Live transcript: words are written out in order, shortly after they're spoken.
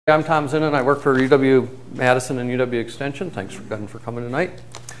I'm Tom Zinnan. I work for Madison and UW Extension. Thanks again for coming tonight.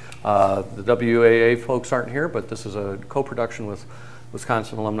 The WAA folks aren't here, but this is a co-production with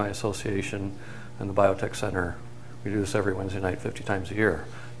Wisconsin Alumni Association and the Biotech Center. We do this every Wednesday night, 50 times a year.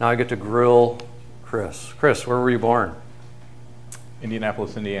 Now I get to grill Chris. Chris, where were you born?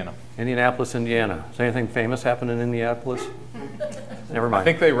 Indianapolis, Indiana. Indianapolis, Indiana. Is anything famous happen in Indianapolis? Never mind. I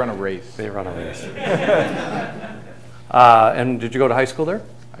think they run a race. They run a race. And did you go to high school there?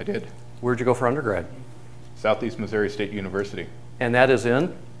 I did. Where'd you go for undergrad? Southeast Missouri State University. And that is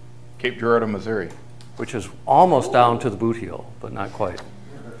in? Cape Girardeau, Missouri. Which is almost down to the boot heel, but not quite.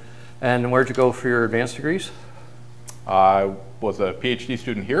 And where'd you go for your advanced degrees? I was a PhD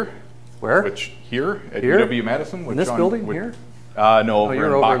student here. Where? Here at Here? UW Madison. In this building here? No, over you're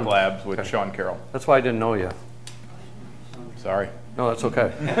in over Bach Labs with okay. Sean Carroll. That's why I didn't know you. Sorry. No, that's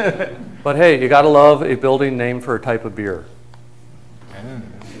okay. But hey, you gotta love a building named for a type of beer.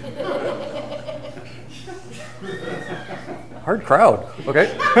 Hard crowd,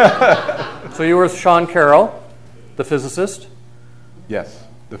 okay. So you were with Sean Carroll, the physicist? Yes,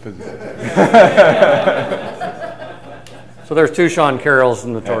 the physicist. So there's two Sean Carrolls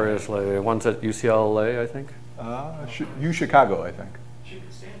notoriously. One's at UCLA, I think. Chicago, I think.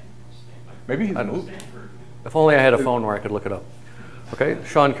 Maybe he's moved. If only I had a phone where I could look it up. Okay,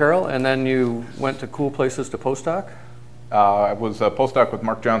 Sean Carroll, and then you went to cool places to postdoc? I was a postdoc with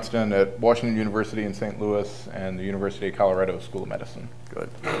Mark Johnston at Washington University in St. Louis and the University of Colorado School of Medicine. Good.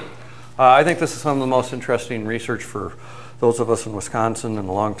 I think this is some of the most interesting research for those of us in Wisconsin in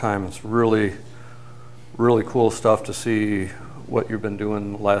a long time. It's really, really cool stuff to see what you've been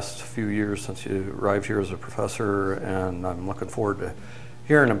doing the last few years since you arrived here as a professor, and I'm looking forward to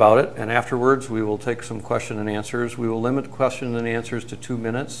hearing about it. And afterwards, we will take some question and answers. We will limit question and answers to 2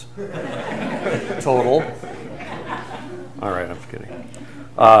 minutes total. All right, I'm just kidding.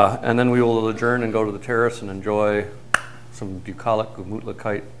 And then we will adjourn and go to the terrace and enjoy some bucolic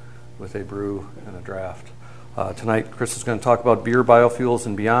gemütlichkeit with a brew and a draft. Tonight, Chris is going to talk about beer biofuels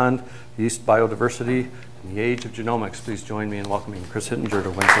and beyond, yeast biodiversity, and the age of genomics. Please join me in welcoming Chris Hittinger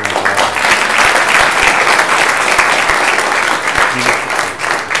to Wednesday Night.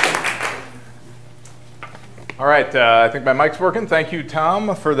 All right, I think my mic's working. Thank you,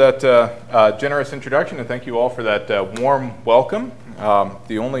 Tom, for that generous introduction, and thank you all for that warm welcome.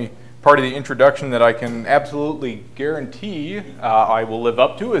 The only part of the introduction that I can absolutely guarantee I will live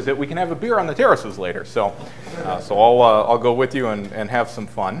up to is that we can have a beer on the terraces later. So I'll go with you and have some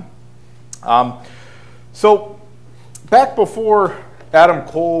fun. So back before Adam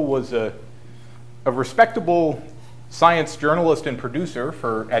Cole was a respectable science journalist and producer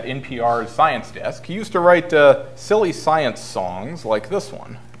at NPR's Science Desk, he used to write silly science songs like this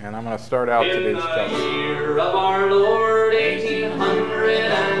one. And I'm going to start out today's talk. In the year of our Lord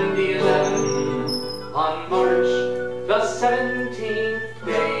 1811, on March the 17th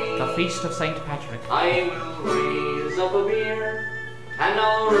day, the feast of St. Patrick, I will raise up a beer, and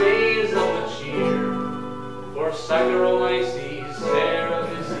I'll raise up a cheer for Saccharomyces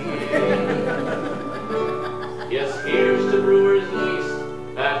cerevisiae. Yes, here's to brewer's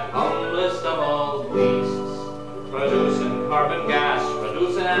yeast, that humblest of all beasts, producing carbon gas,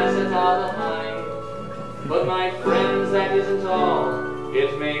 producing acetaldehyde. But my friends, that isn't all,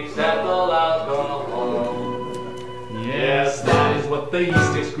 it makes ethyl alcohol. yes, that is what the yeast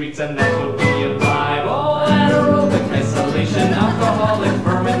excretes, and that's what we imbibe. Oh, anaerobic methylation, alcoholic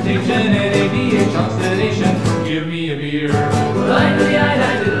fermentation, NADH oxidation. Give me a beer. Lie to the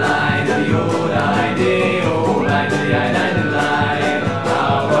I did lie to the old idea. Oh, lie to the I did lie.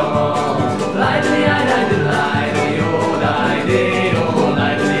 Alcohol. Lie to the I did lie to the old idea. Oh,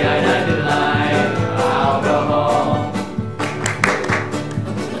 lie to the I did lie. Alcohol.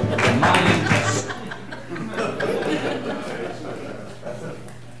 My interest.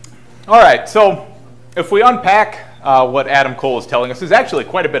 All right, so if we unpack what Adam Cole is telling us, there's actually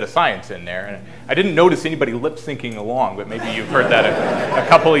quite a bit of science in there. And I didn't notice anybody lip syncing along, but maybe you've heard that a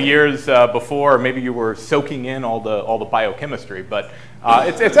couple of years before, or maybe you were soaking in all the biochemistry. But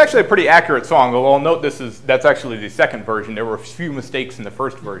it's actually a pretty accurate song. Although I'll note that's actually the second version. There were a few mistakes in the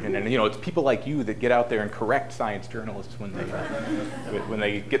first version, and it's people like you that get out there and correct science journalists when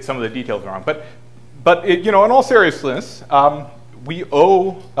they get some of the details wrong. But in all seriousness, we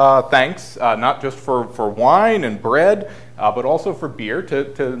owe thanks not just for wine and bread, but also for beer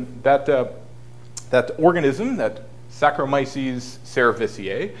to that organism, that Saccharomyces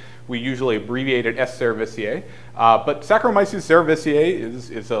cerevisiae. We usually abbreviate it S. cerevisiae, but Saccharomyces cerevisiae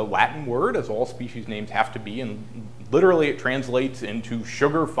is a Latin word, as all species names have to be, and literally it translates into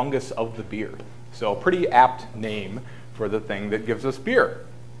sugar fungus of the beer. So a pretty apt name for the thing that gives us beer.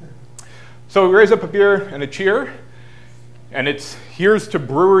 So we raise up a beer and a cheer, and it's here's to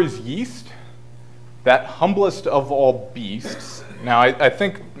brewers' yeast, that humblest of all beasts. Now, I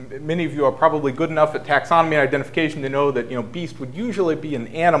think many of you are probably good enough at taxonomy and identification to know that beast would usually be an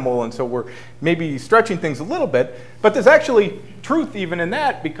animal, and so we're maybe stretching things a little bit. But there's actually truth even in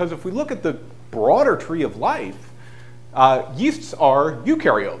that, because if we look at the broader tree of life, yeasts are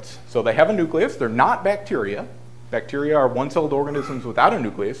eukaryotes. So they have a nucleus. They're not bacteria. Bacteria are one-celled organisms without a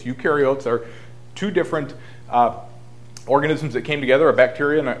nucleus. Eukaryotes are two different organisms that came together, a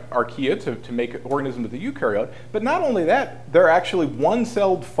bacteria and an archaea, to make an organism with a eukaryote. But not only that, they're actually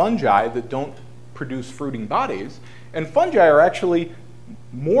one-celled fungi that don't produce fruiting bodies. And fungi are actually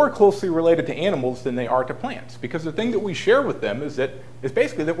more closely related to animals than they are to plants, because the thing that we share with them is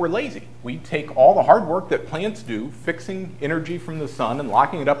basically that we're lazy. We take all the hard work that plants do, fixing energy from the sun and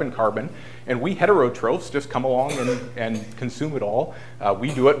locking it up in carbon, and we heterotrophs just come along and consume it all.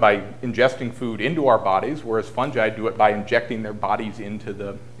 We do it by ingesting food into our bodies, whereas fungi do it by injecting their bodies into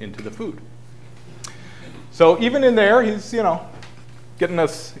the food. So even in there, he's getting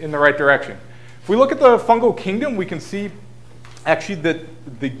us in the right direction. If we look at the fungal kingdom, we can see actually that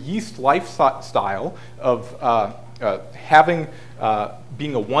the yeast lifestyle of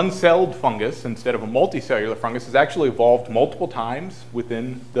being a one-celled fungus instead of a multicellular fungus has actually evolved multiple times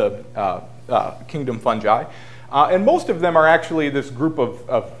within the kingdom fungi. And most of them are actually this group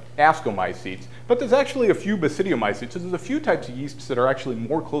of ascomycetes. But there's actually a few basidiomycetes. So there's a few types of yeasts that are actually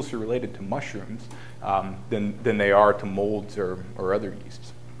more closely related to mushrooms than they are to molds or other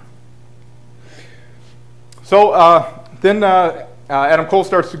yeasts. So then Adam Cole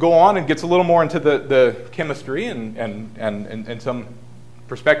starts to go on and gets a little more into the chemistry and some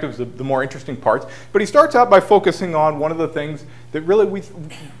perspectives of the more interesting parts. But he starts out by focusing on one of the things that really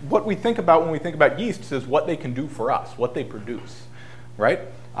what we think about when we think about yeasts is what they can do for us, what they produce, right?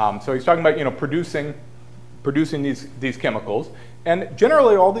 So he's talking about producing these chemicals, and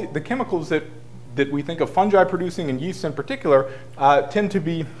generally all the chemicals that we think of fungi producing and yeast in particular tend to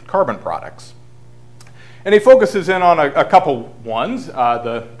be carbon products. And he focuses in on a couple ones.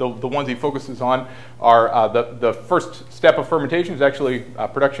 The ones he focuses on are the first step of fermentation is actually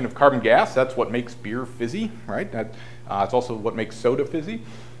production of carbon gas. That's what makes beer fizzy, right? It's also what makes soda fizzy.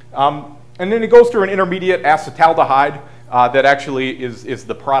 And then he goes through an intermediate acetaldehyde that actually is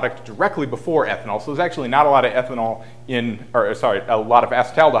the product directly before ethanol. So there's actually not a lot of ethanol a lot of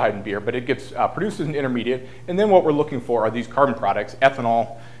acetaldehyde in beer, but it gets produced as an intermediate. And then what we're looking for are these carbon products,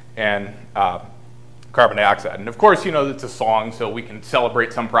 ethanol and carbon dioxide. And of course, it's a song, so we can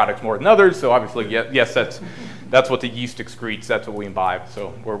celebrate some products more than others. So obviously, yes, that's what the yeast excretes. That's what we imbibe.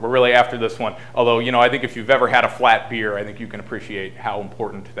 So we're really after this one. Although, I think if you've ever had a flat beer, I think you can appreciate how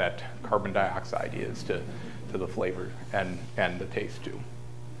important that carbon dioxide is to the flavor and the taste too.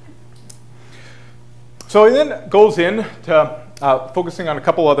 So he then goes in to focusing on a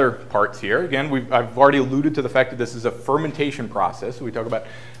couple other parts here. Again, I've already alluded to the fact that this is a fermentation process. So we talk about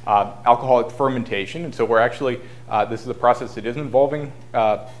alcoholic fermentation, and so we're actually this is a process that isn't involving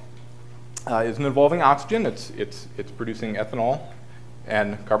oxygen. It's producing ethanol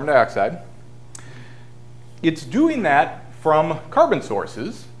and carbon dioxide. It's doing that from carbon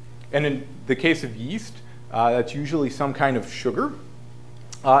sources, and in the case of yeast, that's usually some kind of sugar.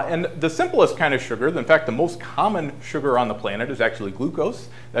 And the simplest kind of sugar, in fact, the most common sugar on the planet is actually glucose.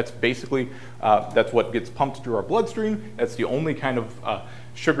 That's basically, that's what gets pumped through our bloodstream. That's the only kind of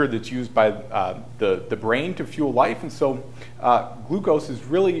sugar that's used by the brain to fuel life. And so glucose is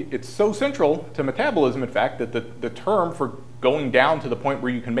really, it's so central to metabolism, in fact, that the term for going down to the point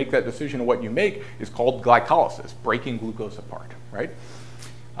where you can make that decision of what you make is called glycolysis, breaking glucose apart, right?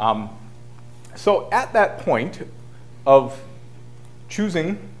 So at that point of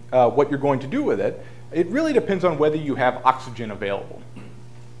choosing what you're going to do with it, it really depends on whether you have oxygen available.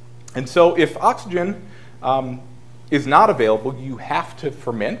 And so if oxygen is not available, you have to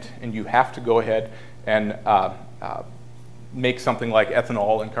ferment, and you have to go ahead and make something like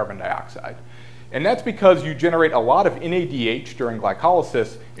ethanol and carbon dioxide. And that's because you generate a lot of NADH during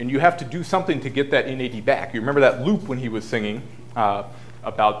glycolysis, and you have to do something to get that NAD back. You remember that loop when he was singing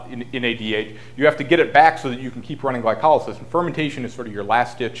about NADH. You have to get it back so that you can keep running glycolysis, and fermentation is sort of your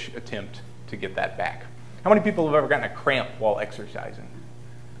last-ditch attempt to get that back. How many people have ever gotten a cramp while exercising?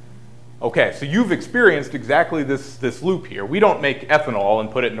 Okay, so you've experienced exactly this loop here. We don't make ethanol and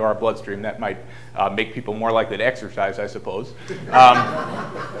put it into our bloodstream. That might make people more likely to exercise, I suppose.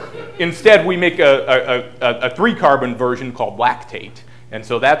 Instead, we make a 3-carbon version called lactate. And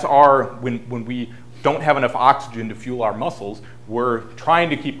so that's when we don't have enough oxygen to fuel our muscles, we're trying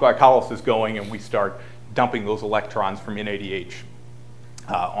to keep glycolysis going, and we start dumping those electrons from NADH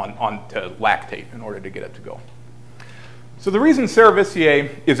onto lactate in order to get it to go. So the reason Cerevisiae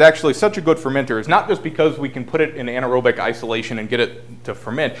is actually such a good fermenter is not just because we can put it in anaerobic isolation and get it to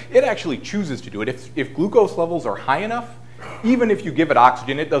ferment. It actually chooses to do it. If glucose levels are high enough, even if you give it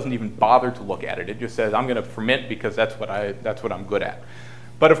oxygen, it doesn't even bother to look at it. It just says, I'm going to ferment because that's what I'm good at.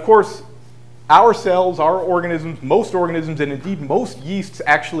 But of course, our cells, our organisms, most organisms, and indeed most yeasts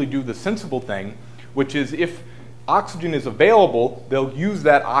actually do the sensible thing, which is if oxygen is available, they'll use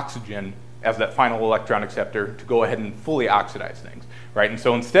that oxygen as that final electron acceptor to go ahead and fully oxidize things, right? And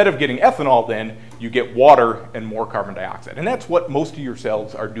so instead of getting ethanol then, you get water and more carbon dioxide. And that's what most of your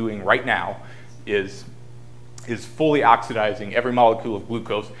cells are doing right now, is fully oxidizing every molecule of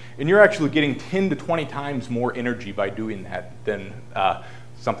glucose. And you're actually getting 10 to 20 times more energy by doing that than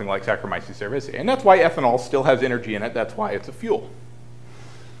something like Saccharomyces cerevisiae. And that's why ethanol still has energy in it. That's why it's a fuel.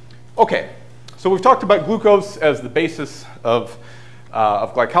 Okay, so we've talked about glucose as the basis of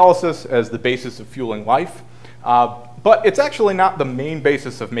glycolysis, as the basis of fueling life. But it's actually not the main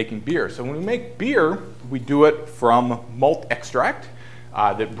basis of making beer. So when we make beer, we do it from malt extract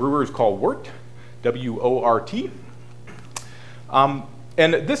that brewers call wort, W-O-R-T.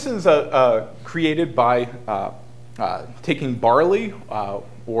 And this is created by taking barley,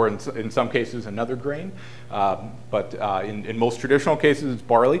 or in some cases another grain, but in most traditional cases it's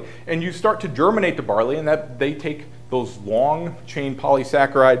barley, and you start to germinate the barley, and that they take those long chain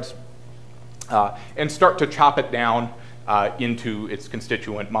polysaccharides and start to chop it down into its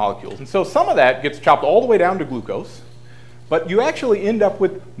constituent molecules. And so some of that gets chopped all the way down to glucose, but you actually end up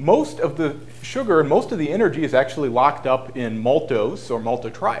with most of the sugar and most of the energy is actually locked up in maltose or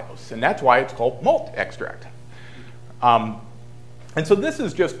maltotriose, and that's why it's called malt extract. And so this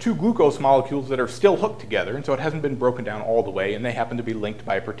is just two glucose molecules that are still hooked together, and so it hasn't been broken down all the way, and they happen to be linked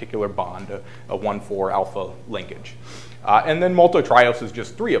by a particular bond, a 1,4 alpha linkage. And then maltotriose is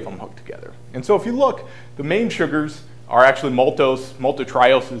just 3 of them hooked together. And so if you look, the main sugars are actually maltose,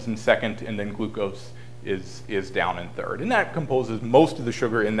 maltotriose is in second, and then glucose is down in third. And that composes most of the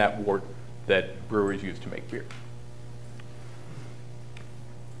sugar in that wort that brewers use to make beer.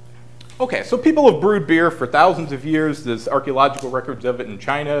 Okay, so people have brewed beer for thousands of years. There's archaeological records of it in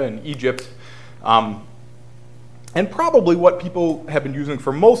China and Egypt. And probably what people have been using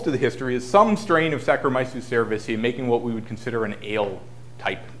for most of the history is some strain of Saccharomyces cerevisiae, making what we would consider an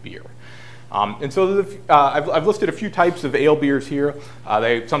ale-type beer. And so I've listed a few types of ale beers here.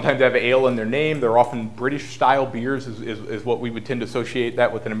 They sometimes have ale in their name. They're often British-style beers is what we would tend to associate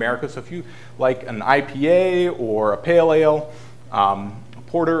that with in America. So if you like an IPA or a pale ale, a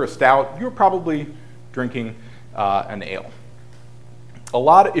porter, a stout, you're probably drinking an ale.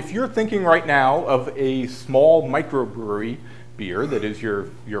 If you're thinking right now of a small microbrewery beer that is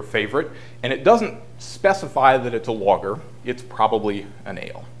your favorite, and it doesn't specify that it's a lager, it's probably an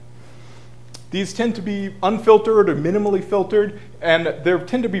ale. These tend to be unfiltered or minimally filtered, and they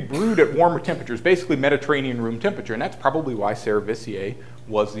tend to be brewed at warmer temperatures, basically Mediterranean room temperature, and that's probably why Cerevisiae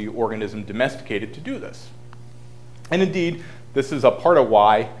was the organism domesticated to do this. And indeed, this is a part of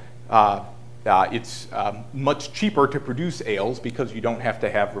why it's much cheaper to produce ales, because you don't have to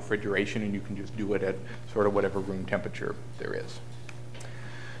have refrigeration and you can just do it at sort of whatever room temperature there is.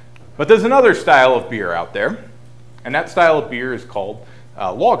 But there's another style of beer out there, and that style of beer is called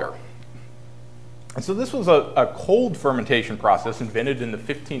lager. And so this was a cold fermentation process invented in the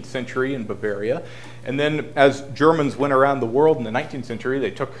 15th century in Bavaria. And then as Germans went around the world in the 19th century,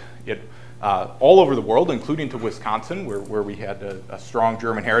 they took it all over the world, including to Wisconsin, where we had a strong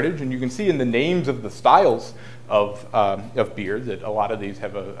German heritage. And you can see in the names of the styles of beer that a lot of these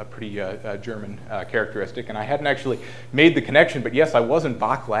have a pretty German characteristic. And I hadn't actually made the connection, but yes, I was in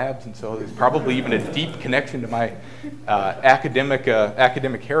Bach Labs, and so there's probably even a deep connection to my academic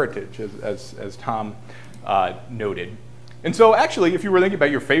heritage, as Tom noted. And so actually, if you were thinking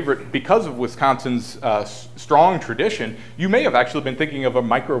about your favorite, because of Wisconsin's strong tradition, you may have actually been thinking of a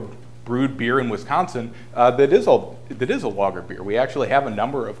micro-brewed beer in Wisconsin that is a lager beer. We actually have a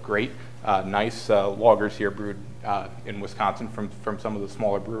number of great, nice lagers here brewed in Wisconsin from some of the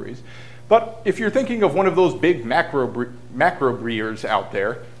smaller breweries. But if you're thinking of one of those big macro brewers out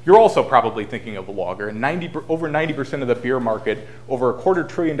there, you're also probably thinking of a lager. And over 90% of the beer market, over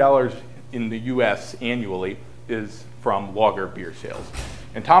 $250 billion in the US annually, is from lager beer sales.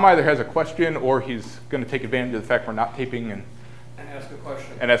 And Tom either has a question or he's going to take advantage of the fact we're not taping and ask a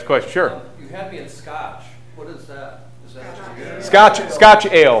question. And ask a question, sure. You had me in Scotch. What is that? Is that just beer? Scotch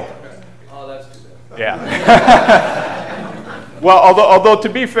ale. Okay. Oh, that's too bad. Yeah. Well, although to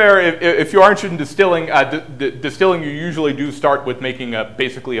be fair, if you are interested in distilling, distilling you usually do start with making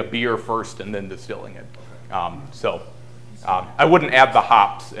basically a beer first and then distilling it. So I wouldn't add the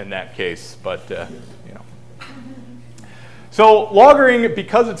hops in that case, but you know. So lagering,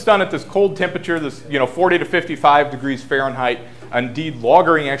 because it's done at this cold temperature, this 40 to 55 degrees Fahrenheit. Indeed,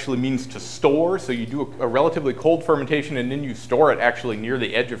 lagering actually means to store. So you do a relatively cold fermentation, and then you store it actually near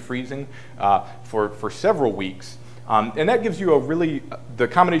the edge of freezing for several weeks. And that gives you the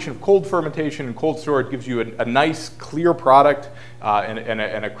combination of cold fermentation and cold storage gives you a nice, clear product and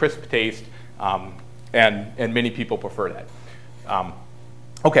a crisp taste. And many people prefer that.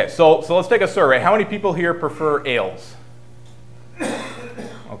 Okay, so let's take a survey. How many people here prefer ales?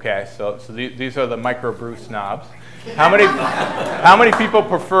 Okay, so these are the microbrew snobs. How many people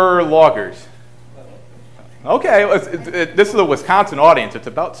prefer lagers? Okay, this is a Wisconsin audience. It's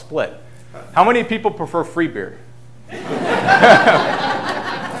about split. How many people prefer free beer?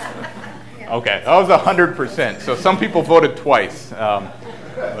 Okay, that was 100%. So some people voted twice. We have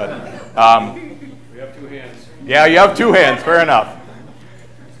 2 hands. Yeah, you have 2 hands. Fair enough.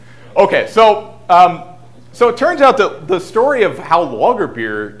 Okay, so it turns out that the story of how lager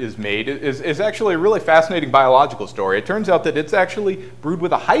beer is made is actually a really fascinating biological story. It turns out that it's actually brewed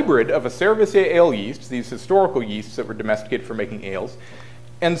with a hybrid of a Cerevisiae ale yeast, these historical yeasts that were domesticated for making ales,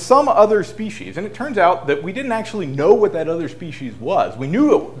 and some other species. And it turns out that we didn't actually know what that other species was. We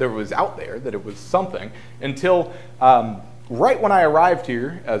knew it was out there, that it was something, until right when I arrived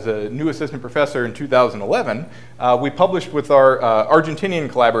here as a new assistant professor in 2011, we published with our Argentinian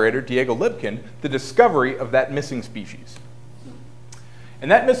collaborator, Diego Libkin, the discovery of that missing species.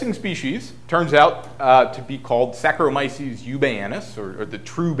 And that missing species turns out to be called Saccharomyces eubayanus, or the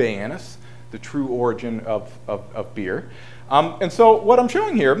true bayanus, the true origin of beer. And so what I'm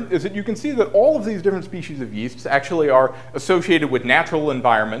showing here is that you can see that all of these different species of yeasts actually are associated with natural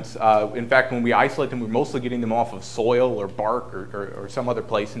environments. In fact, when we isolate them, we're mostly getting them off of soil or bark or some other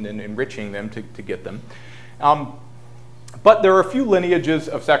place and then enriching them to get them. But there are a few lineages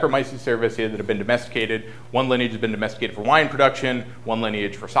of Saccharomyces cerevisiae that have been domesticated. One lineage has been domesticated for wine production, one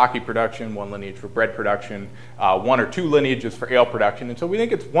lineage for sake production, one lineage for bread production, 1 or 2 lineages for ale production. And so we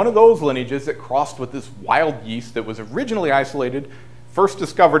think it's one of those lineages that crossed with this wild yeast that was originally isolated, first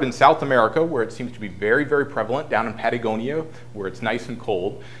discovered in South America, where it seems to be very, very prevalent, down in Patagonia, where it's nice and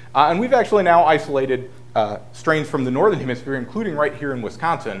cold. And we've actually now isolated strains from the northern hemisphere, including right here in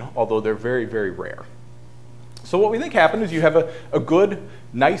Wisconsin, although they're very, very rare. So what we think happened is you have a good,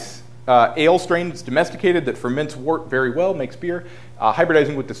 nice ale strain that's domesticated, that ferments wort very well, makes beer,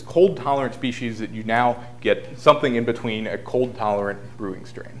 hybridizing with this cold-tolerant species that you now get something in between a cold-tolerant brewing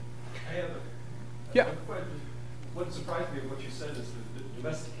strain. I have yeah. question. What surprised me of what you said is the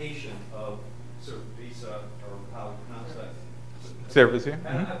domestication of Cerevisiae, or how you pronounce that. Cerevisiae.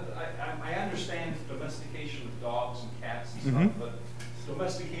 Mm-hmm. I understand domestication of dogs and cats and stuff, but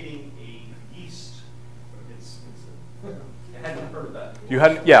domesticating a yeast, I hadn't heard of that. You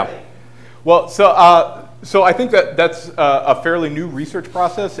hadn't? Yeah. Well, so I think that's a fairly new research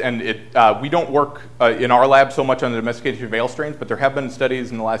process, and we don't work in our lab so much on the domestication of ale strains, but there have been studies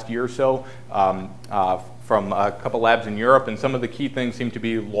in the last year or so from a couple labs in Europe, and some of the key things seem to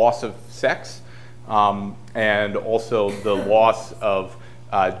be loss of sex and also the loss of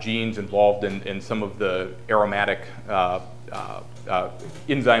genes involved in some of the aromatic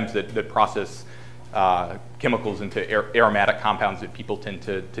enzymes that process chemicals into aromatic compounds that people tend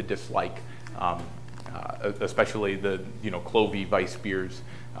to dislike, especially the clovey vice beers.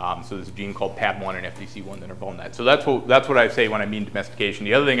 So there's a gene called PAD1 and FDC1 that are involved in that. So that's what I say when I mean domestication.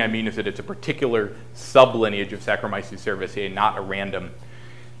 The other thing I mean is that it's a particular sublineage of Saccharomyces cerevisiae, not a random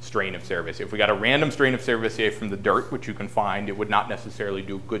strain of Cerevisiae. If we got a random strain of Cerevisiae from the dirt, which you can find, it would not necessarily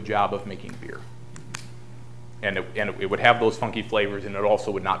do a good job of making beer. And it would have those funky flavors, and it also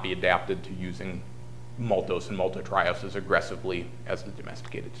would not be adapted to using maltose and maltotriose as aggressively as the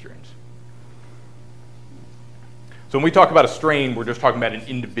domesticated strains. So when we talk about a strain, we're just talking about an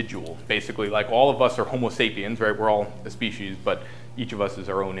individual. Basically, like all of us are Homo sapiens, right? We're all a species, but each of us is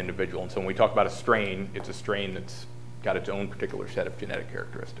our own individual. And so when we talk about a strain, it's a strain that's got its own particular set of genetic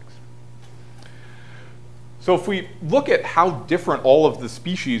characteristics. So if we look at how different all of the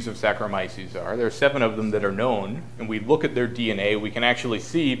species of Saccharomyces are, there are 7 of them that are known, and we look at their DNA, we can actually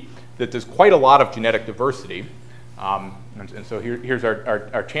see that there's quite a lot of genetic diversity. And so here's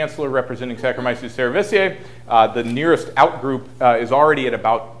our chancellor representing Saccharomyces cerevisiae. The nearest outgroup is already at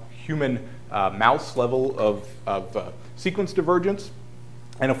about human mouse level of sequence divergence.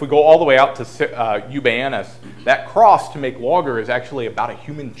 And if we go all the way out to eubayanus, that cross to make lager is actually about a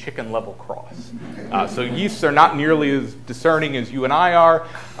human chicken level cross. So yeasts are not nearly as discerning as you and I are.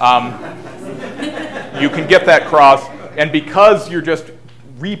 You can get that cross, and because you're just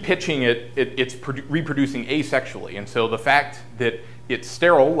repitching it, it's reproducing asexually. And so the fact that it's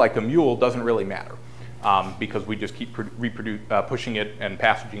sterile, like a mule, doesn't really matter because we just keep pushing it and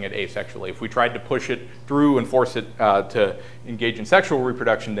passaging it asexually. If we tried to push it through and force it to engage in sexual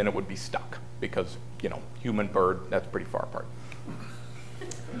reproduction, then it would be stuck because, you know, human, bird, that's pretty far apart.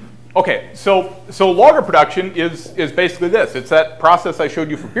 Okay, so lager production is basically this. It's that process I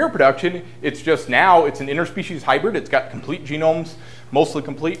showed you for beer production. It's just now, it's an interspecies hybrid. It's got complete genomes, mostly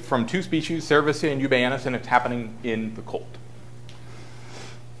complete, from 2 species, Cerevisiae and Eubayanus, and it's happening in the cold.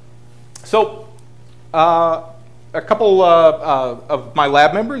 So a couple of my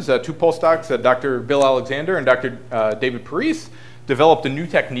lab members, 2 postdocs, Dr. Bill Alexander and Dr. David Parise, developed a new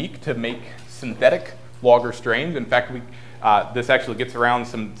technique to make synthetic lager strains. In fact, this actually gets around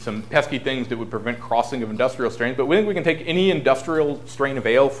some pesky things that would prevent crossing of industrial strains, but we think we can take any industrial strain of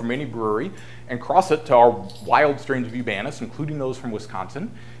ale from any brewery and cross it to our wild strains of Eubayanus, including those from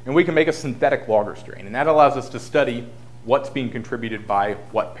Wisconsin, and we can make a synthetic lager strain. And that allows us to study what's being contributed by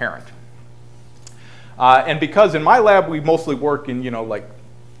what parent. And because in my lab we mostly work in, you know, like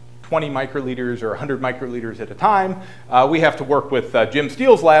 20 microliters or 100 microliters at a time, we have to work with Jim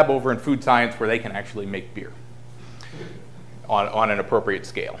Steele's lab over in food science where they can actually make beer on an appropriate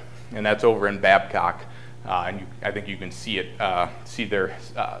scale, and that's over in Babcock, and I think you can see it, see their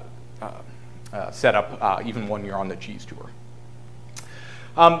setup even when you're on the cheese tour.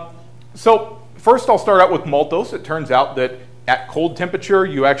 So first, I'll start out with maltose. It turns out that at cold temperature,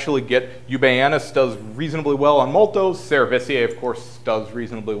 you actually get Eubayanus does reasonably well on maltose. Cerevisiae, of course, does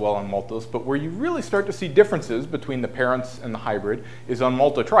reasonably well on maltose. But where you really start to see differences between the parents and the hybrid is on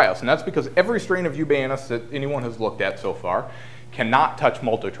maltotriose. And that's because every strain of Eubayanus that anyone has looked at so far cannot touch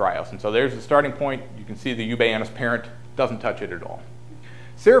maltotriose. And so there's the starting point. You can see the Eubayanus parent doesn't touch it at all.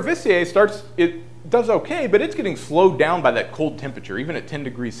 Cerevisiae it does okay, but it's getting slowed down by that cold temperature. Even at 10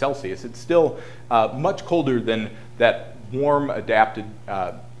 degrees Celsius, it's still much colder than that warm adapted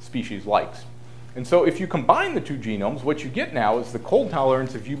species likes. And so if you combine the 2 genomes, what you get now is the cold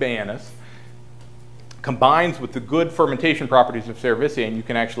tolerance of Eubayanus combines with the good fermentation properties of Cerevisiae, and you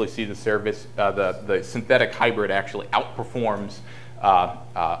can actually see the synthetic hybrid actually outperforms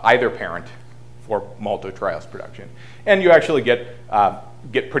either parent for maltotriose production. And you actually get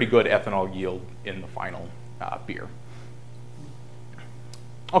pretty good ethanol yield in the final beer.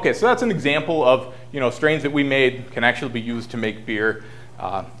 Okay, so that's an example of, you know, strains that we made can actually be used to make beer.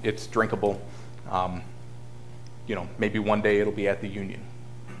 It's drinkable. You know, maybe one day it'll be at the Union.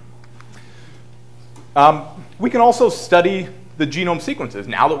 We can also study the genome sequences.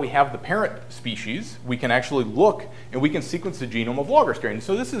 Now that we have the parent species, we can actually look and we can sequence the genome of lager strains.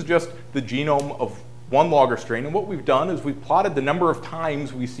 So this is just the genome of one lager strain, and what we've done is we've plotted the number of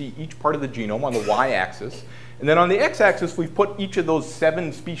times we see each part of the genome on the y-axis. And then on the x-axis, we've put each of those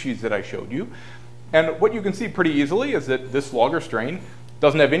 7 species that I showed you. And what you can see pretty easily is that this lager strain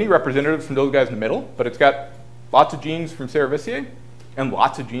doesn't have any representatives from those guys in the middle, but it's got lots of genes from Cerevisiae and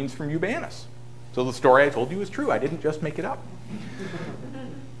lots of genes from Eubayanus. So the story I told you is true. I didn't just make it up.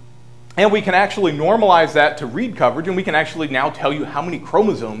 And we can actually normalize that to read coverage, and we can actually now tell you how many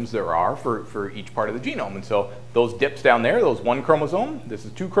chromosomes there are for each part of the genome. And so those dips down there, those 1 chromosome, this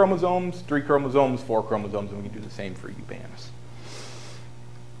is 2 chromosomes, 3 chromosomes, 4 chromosomes, and we can do the same for Eubayanus.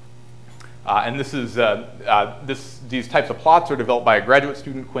 And this is, these types of plots are developed by a graduate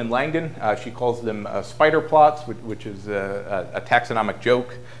student, Quinn Langdon. She calls them spider plots, which is a taxonomic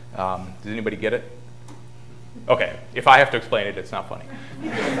joke. Does anybody get it? Okay, if I have to explain it, it's not funny.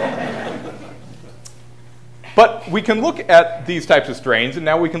 But we can look at these types of strains, and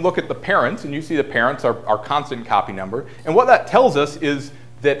now we can look at the parents, and you see the parents are constant copy number. And what that tells us is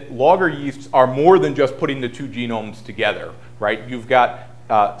that lager yeasts are more than just putting the 2 genomes together, right? You've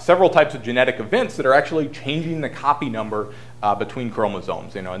got several types of genetic events that are actually changing the copy number between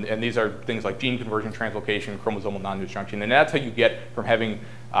chromosomes, you know, and these are things like gene conversion, translocation, chromosomal non-disjunction, and that's how you get from having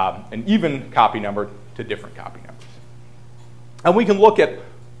an even copy number to different copy numbers. And we can look at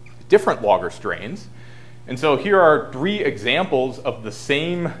different lager strains, and so here are 3 examples of the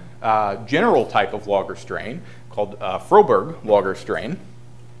same general type of lager strain called Froberg lager strain,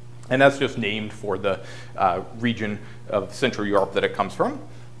 and that's just named for the region of Central Europe that it comes from.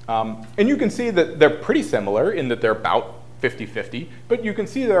 And you can see that they're pretty similar in that they're about 50-50, but you can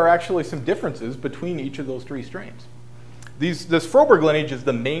see there are actually some differences between each of those 3 strains. This Froberg lineage is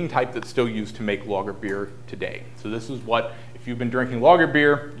the main type that's still used to make lager beer today. So this is what, if you've been drinking lager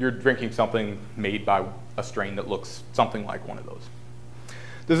beer, you're drinking something made by a strain that looks something like one of those.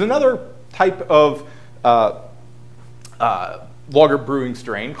 There's another type of lager brewing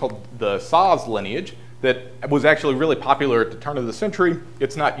strain called the Saaz lineage that was actually really popular at the turn of the century.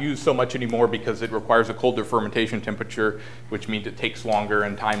 It's not used so much anymore because it requires a colder fermentation temperature, which means it takes longer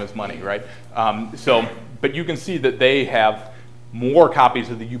and time is money, right? But you can see that they have more copies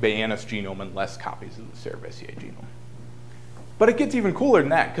of the Eubayanus genome and less copies of the Cerevisiae genome. But it gets even cooler than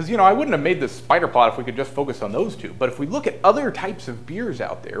that, because I wouldn't have made this spider plot if we could just focus on those two. But if we look at other types of beers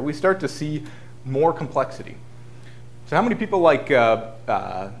out there, we start to see more complexity. So how many people like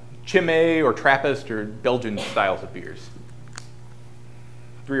Chimay or Trappist or Belgian styles of beers?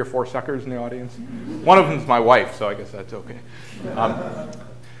 3 or 4 suckers in the audience? One of them is my wife, so I guess that's okay.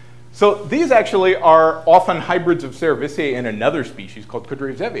 So these actually are often hybrids of Cerevisiae and another species called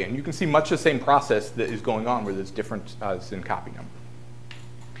Kudryavzevia, and you can see much the same process that is going on where there's difference in copy number.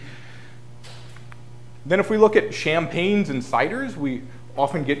 Then if we look at champagnes and ciders, we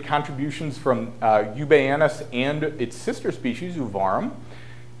often get contributions from Eubayanus and its sister species, Uvarum.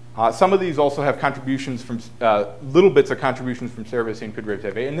 Some of these also have contributions from, little bits of contributions from Cerevisiae and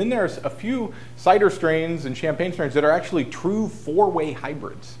Kudryavzevia. And then there's a few cider strains and champagne strains that are actually true 4-way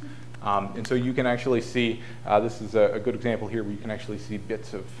hybrids. And so you can actually see, this is a good example here where you can actually see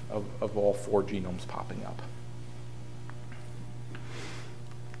bits of all 4 genomes popping up.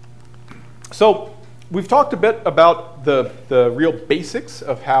 So we've talked a bit about the real basics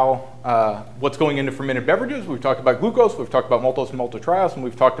of how, what's going into fermented beverages. We've talked about glucose, we've talked about maltose and maltotriose, and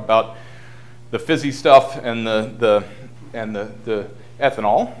we've talked about the fizzy stuff and the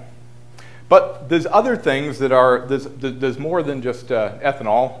ethanol. But there's other things that are, there's more than just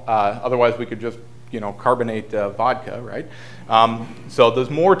ethanol. Otherwise we could just, carbonate vodka, right? So there's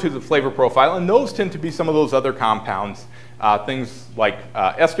more to the flavor profile, and those tend to be some of those other compounds. Things like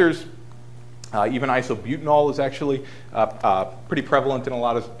esters, even isobutanol is actually pretty prevalent in a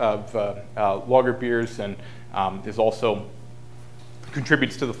lot of lager beers, and is also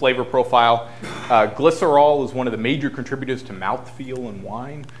contributes to the flavor profile. Glycerol is one of the major contributors to mouthfeel in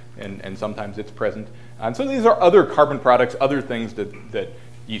wine, and sometimes it's present. And so these are other carbon products, other things that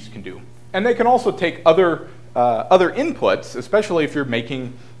yeast can do. And they can also take other inputs, especially if you're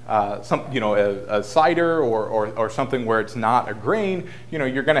making a cider or something where it's not a grain.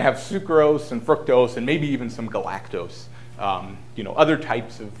 You're going to have sucrose and fructose and maybe even some galactose. Other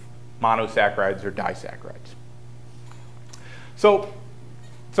types of monosaccharides or disaccharides. So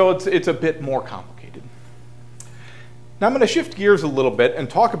it's a bit more complicated. Now I'm going to shift gears a little bit and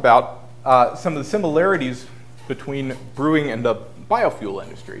talk about some of the similarities between brewing and the biofuel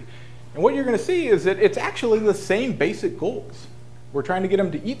industry. And what you're going to see is that it's actually the same basic goals. We're trying to get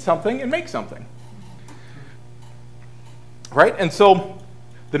them to eat something and make something. Right? And so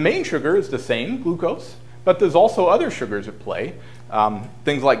the main sugar is the same, glucose, but there's also other sugars at play.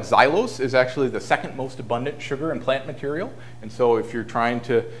 Things like xylose is actually the second most abundant sugar in plant material. And so if you're trying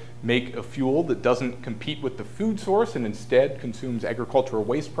to make a fuel that doesn't compete with the food source and instead consumes agricultural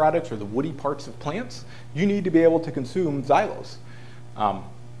waste products or the woody parts of plants, you need to be able to consume xylose.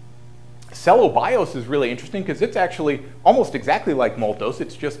 Cellobiose is really interesting because it's actually almost exactly like maltose.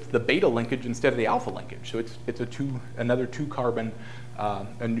 It's just the beta linkage instead of the alpha linkage. So it's another 2 carbon,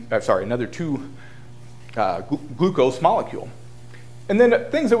 another 2 glucose molecule. And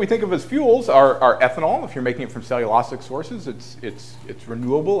then things that we think of as fuels are ethanol. If you're making it from cellulosic sources, it's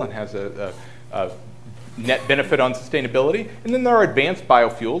renewable and has a net benefit on sustainability. And then there are advanced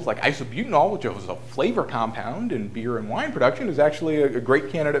biofuels like isobutanol, which is a flavor compound in beer and wine production, is actually a great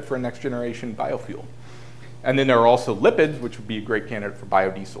candidate for a next generation biofuel. And then there are also lipids, which would be a great candidate for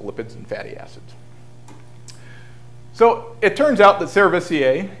biodiesel, lipids and fatty acids. So it turns out that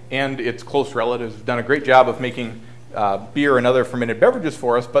Cerevisiae and its close relatives have done a great job of making beer and other fermented beverages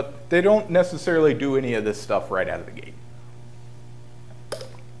for us, but they don't necessarily do any of this stuff right out of the gate.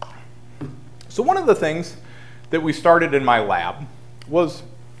 So one of the things that we started in my lab was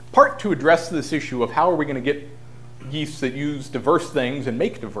part to address this issue of how are we going to get yeasts that use diverse things and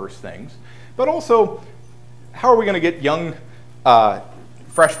make diverse things, but also how are we going to get young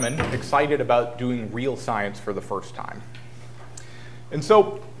freshmen excited about doing real science for the first time. And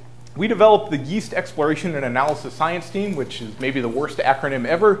so we developed the Yeast Exploration and Analysis Science Team, which is maybe the worst acronym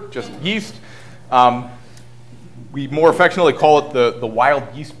ever, just Yeast. We more affectionately call it the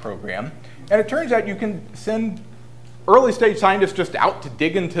Wild Yeast Program. And it turns out you can send early stage scientists just out to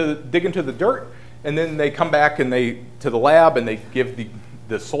dig into the dirt, and then they come back and to the lab and they give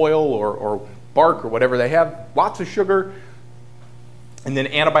the soil or bark or whatever they have, lots of sugar, and then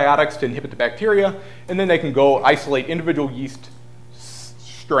antibiotics to inhibit the bacteria, and then they can go isolate individual yeast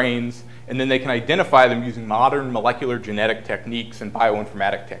strains, and then they can identify them using modern molecular genetic techniques and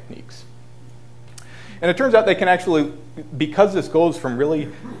bioinformatic techniques. And it turns out they can actually, because this goes from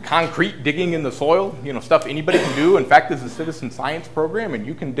really concrete digging in the soil, stuff anybody can do. In fact, there's a citizen science program, and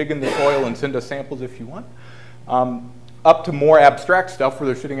you can dig in the soil and send us samples if you want, up to more abstract stuff where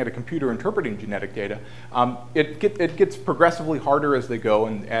they're sitting at a computer interpreting genetic data. It gets progressively harder as they go,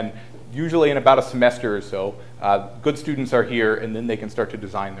 and usually in about a semester or so, good students are here, and then they can start to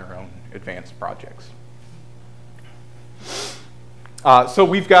design their own advanced projects. So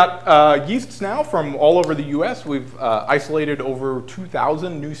we've got yeasts now from all over the US. We've isolated over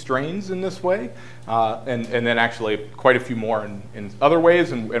 2,000 new strains in this way, and then actually quite a few more in other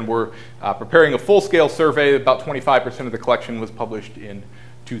ways, and we're preparing a full-scale survey. About 25% of the collection was published in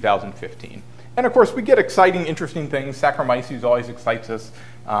 2015. And of course, we get exciting, interesting things. Saccharomyces always excites us.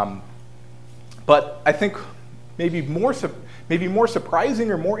 But I think maybe more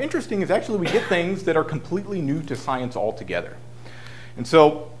surprising or more interesting is actually we get things that are completely new to science altogether. And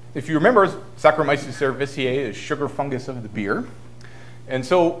so, if you remember, Saccharomyces cerevisiae is sugar fungus of the beer. And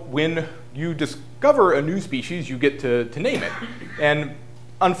so, when you discover a new species, you get to name it. And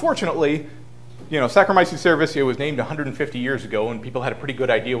unfortunately, Saccharomyces cerevisiae was named 150 years ago, and people had a pretty good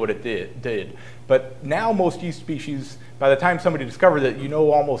idea what it did. But now, most yeast species, by the time somebody discovered it, you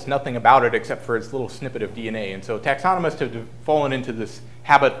know almost nothing about it except for its little snippet of DNA. And so, taxonomists have fallen into this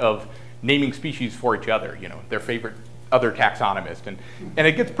habit of naming species for each other, their favorite other taxonomist, and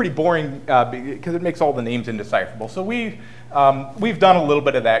it gets pretty boring because it makes all the names indecipherable. So we've done a little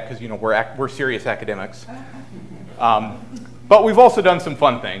bit of that because we're serious academics, but we've also done some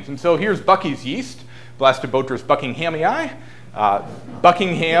fun things. And so here's Bucky's yeast, Blastobotris buckinghamii.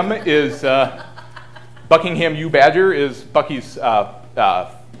 Buckingham U. Badger is Bucky's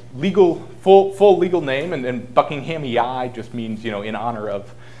full legal name, and buckinghamii just means in honor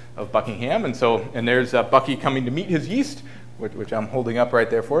of Buckingham. And there's Bucky coming to meet his yeast, which I'm holding up right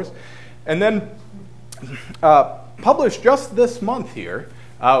there for us. And then published just this month here,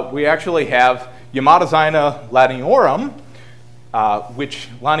 we actually have Yamatozyna laniorum, which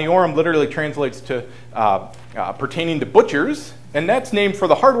laniorum literally translates to pertaining to butchers, and that's named for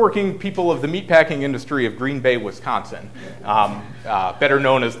the hardworking people of the meatpacking industry of Green Bay, Wisconsin, better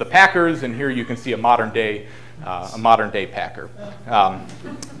known as the Packers. And here you can see a modern day packer.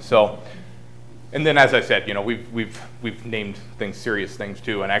 And then, as I said, we've named things serious things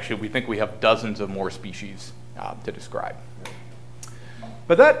too, and actually we think we have dozens of more species to describe.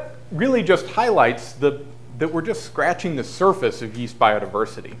 But that really just highlights that we're just scratching the surface of yeast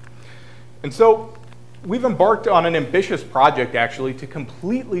biodiversity. And so we've embarked on an ambitious project actually to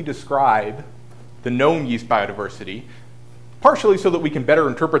completely describe the known yeast biodiversity, partially so that we can better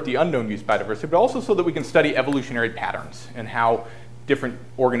interpret the unknown yeast biodiversity, but also so that we can study evolutionary patterns and how different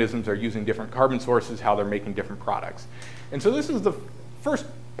organisms are using different carbon sources, how they're making different products. And so this is the first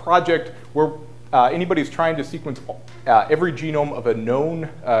project where anybody's trying to sequence every genome of a known,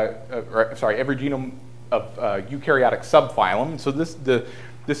 every genome of eukaryotic subphylum. So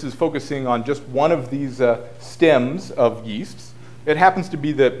this is focusing on just one of these stems of yeasts. It happens to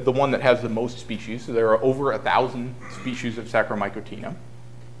be the one that has the most species, so there are over 1,000 species of Saccharomycotina.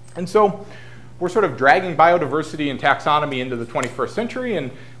 And so we're sort of dragging biodiversity and taxonomy into the 21st century,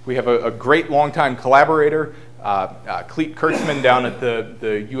 and we have a great longtime collaborator, Cleet Kurtzman, down at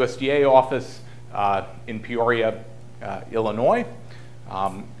the USDA office in Peoria, Illinois,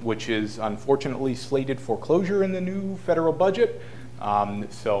 which is unfortunately slated for closure in the new federal budget.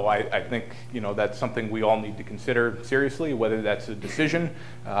 So I think that's something we all need to consider seriously, whether that's a decision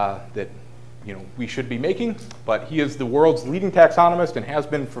that we should be making. But he is the world's leading taxonomist and has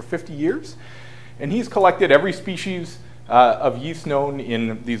been for 50 years. And he's collected every species of yeast known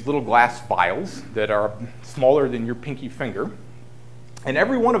in these little glass vials that are smaller than your pinky finger. And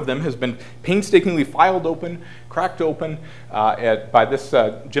every one of them has been painstakingly filed open, cracked open by this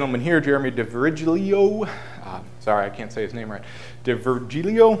gentleman here, Jeremy DeVirgilio. Sorry, I can't say his name right.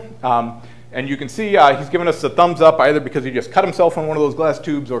 DeVirgilio. And you can see he's given us a thumbs up either because he just cut himself on one of those glass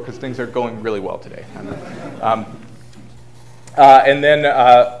tubes or because things are going really well today. And then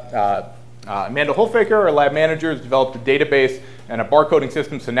Amanda Holfaker, our lab manager, has developed a database and a barcoding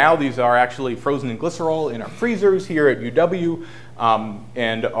system. So now these are actually frozen in glycerol in our freezers here at UW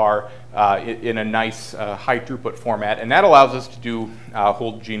and are in a nice high throughput format. And that allows us to do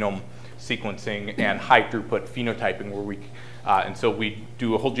whole genome sequencing and high throughput phenotyping where and so we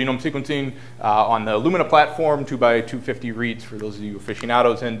do a whole genome sequencing on the Illumina platform, 2x250 reads for those of you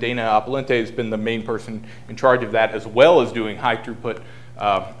aficionados, and Dana Apolente has been the main person in charge of that, as well as doing high throughput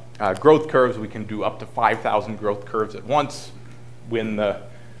growth curves. We can do up to 5,000 growth curves at once when the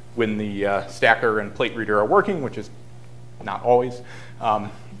stacker and plate reader are working, which is not always.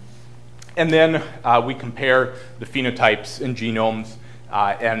 And then we compare the phenotypes and genomes,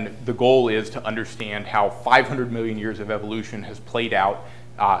 and the goal is to understand how 500 million years of evolution has played out,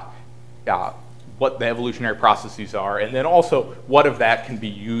 what the evolutionary processes are, and then also what of that can be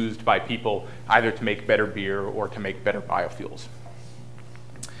used by people either to make better beer or to make better biofuels.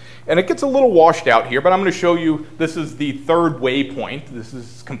 And it gets a little washed out here, but I'm going to show you, this is the third waypoint. This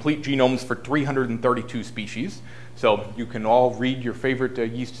is complete genomes for 332 species. So you can all read your favorite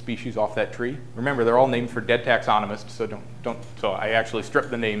yeast species off that tree. Remember, they're all named for dead taxonomists, so so I actually stripped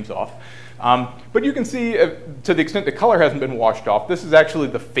the names off. But you can see, to the extent the color hasn't been washed off, this is actually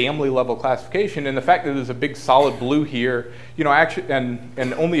the family level classification, and the fact that there's a big solid blue here, you know, actually,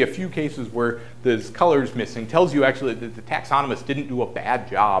 and only a few cases where there's colors missing tells you actually that the taxonomists didn't do a bad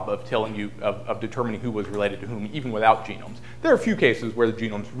job of telling you, of determining who was related to whom, even without genomes. There are a few cases where the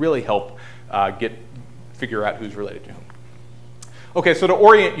genomes really help figure out who's related to whom. Okay, so to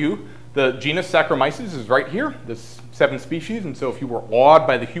orient you, the genus Saccharomyces is right here. There's 7 species, and so if you were awed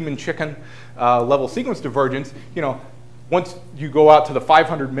by the human chicken level sequence divergence, you know, once you go out to the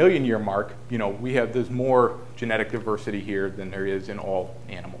 500 million year mark, you know, there's more genetic diversity here than there is in all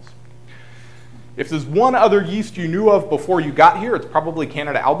animals. If there's one other yeast you knew of before you got here, it's probably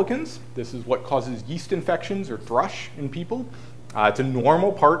Candida albicans. This is what causes yeast infections or thrush in people. It's a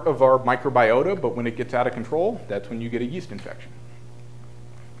normal part of our microbiota, but when it gets out of control, that's when you get a yeast infection.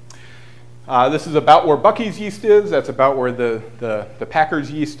 This is about where Bucky's yeast is. That's about where the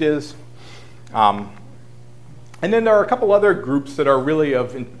Packer's yeast is. And then there are a couple other groups that are really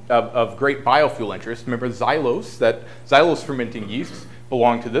of great biofuel interest. Remember xylose, that xylose fermenting yeasts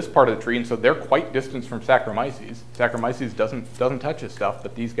belong to this part of the tree, and so they're quite distant from Saccharomyces. Saccharomyces doesn't touch this stuff,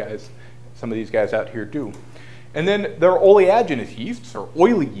 but these guys, some of these guys out here do. And then there are oleaginous yeasts, or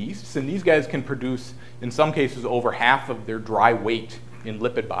oily yeasts, and these guys can produce, in some cases, over half of their dry weight in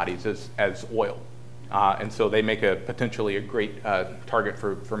lipid bodies as oil. And so they make potentially a great target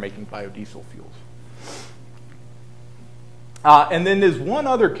for making biodiesel fuels. And then there's one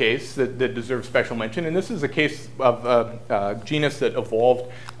other case that deserves special mention, and this is a case of a genus that evolved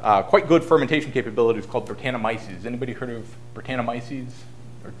quite good fermentation capabilities called Brettanomyces. Anybody heard of Brettanomyces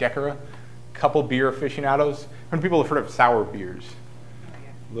or Decara? Couple beer aficionados. How many people have heard of sour beers?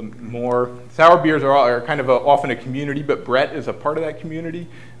 More sour beers are kind of often a community, but Brett is a part of that community.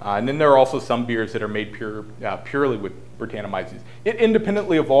 And then there are also some beers that are made purely with Brettanomyces. It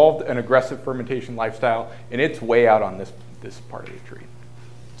independently evolved an aggressive fermentation lifestyle, and it's way out on this part of the tree.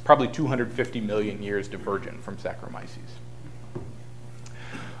 It's probably 250 million years divergent from Saccharomyces.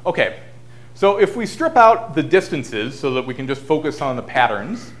 Okay, so if we strip out the distances so that we can just focus on the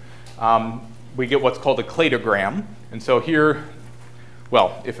patterns, we get what's called a cladogram. And so here,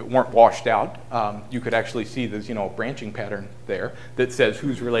 well, if it weren't washed out, you could actually see there's, you know, a branching pattern there that says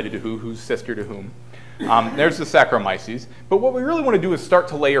who's related to who, who's sister to whom. There's the Saccharomyces. But what we really want to do is start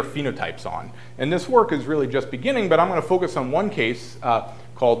to layer phenotypes on. And this work is really just beginning, but I'm going to focus on one case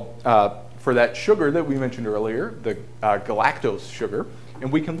called, for that sugar that we mentioned earlier, the galactose sugar.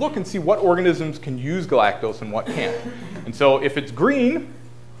 And we can look and see what organisms can use galactose and what can't. And so if it's green,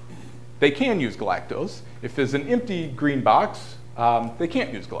 they can use galactose. If there's an empty green box, they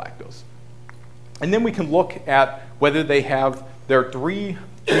can't use galactose. And then we can look at whether there are 3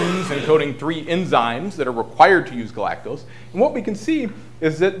 genes encoding 3 enzymes that are required to use galactose. And what we can see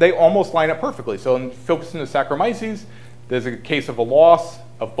is that they almost line up perfectly. So in focusing on Saccharomyces, there's a case of a loss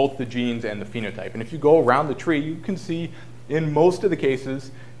of both the genes and the phenotype. And if you go around the tree, you can see in most of the cases,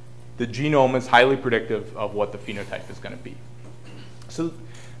 the genome is highly predictive of what the phenotype is going to be. So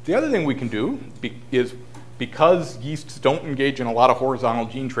the other thing we can do is, because yeasts don't engage in a lot of horizontal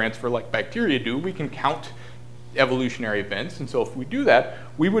gene transfer like bacteria do, we can count evolutionary events. And so if we do that,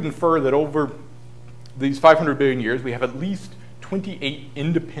 we would infer that over these 500 billion years, we have at least 28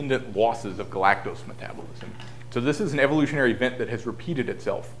 independent losses of galactose metabolism. So this is an evolutionary event that has repeated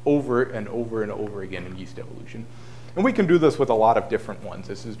itself over and over and over again in yeast evolution. And we can do this with a lot of different ones.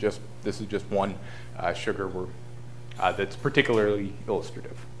 This is just one sugar that's particularly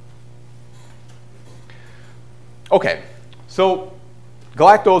illustrative. Okay, so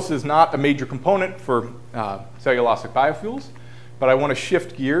galactose is not a major component for cellulosic biofuels, but I want to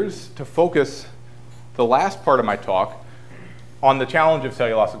shift gears to focus the last part of my talk on the challenge of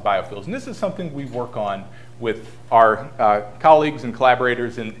cellulosic biofuels. And this is something we work on with our colleagues and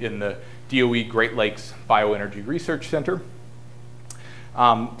collaborators in the DOE Great Lakes Bioenergy Research Center.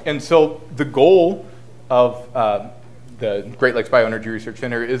 And so the goal of the Great Lakes Bioenergy Research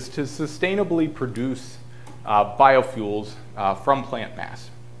Center is to sustainably produce biofuels from plant mass.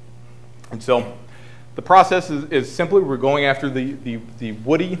 And so the process is simply we're going after the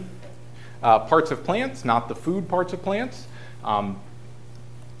woody parts of plants, not the food parts of plants,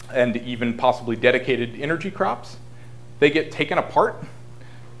 and even possibly dedicated energy crops. They get taken apart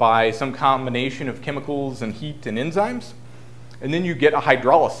by some combination of chemicals and heat and enzymes. And then you get a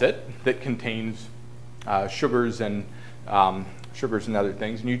hydrolysis that contains sugars and other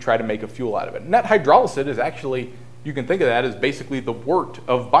things, and you try to make a fuel out of it. And that hydrolysis is actually, you can think of that as basically the wort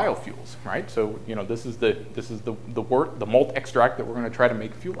of biofuels, right? So, you know, this is the wort, the malt extract that we're going to try to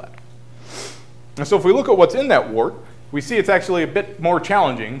make fuel out of. And so if we look at what's in that wort, we see it's actually a bit more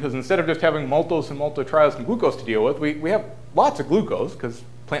challenging, because instead of just having maltose and maltotriose and glucose to deal with, we have lots of glucose, because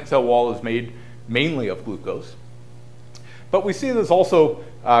plant cell wall is made mainly of glucose. But we see there's also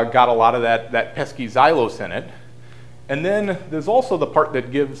got a lot of that pesky xylose in it. And then there's also the part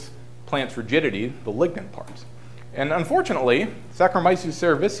that gives plants rigidity, the lignin parts. And unfortunately, Saccharomyces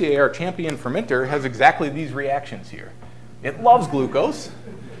cerevisiae, our champion fermenter, has exactly these reactions here. It loves glucose.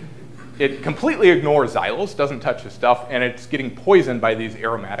 It completely ignores xylose, doesn't touch the stuff, and it's getting poisoned by these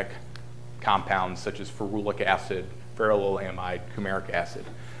aromatic compounds such as ferulic acid, ferroylamide, coumaric acid.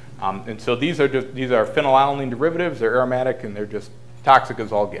 And so these are phenylalanine derivatives. They're aromatic, and they're just toxic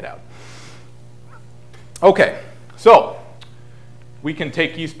as all get out. Okay, so we can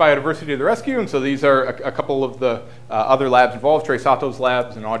take yeast biodiversity to the rescue, and so these are a couple of the other labs involved, Trey Sato's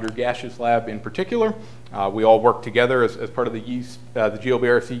labs and Audrey Gash's lab in particular. We all work together as part of the yeast, the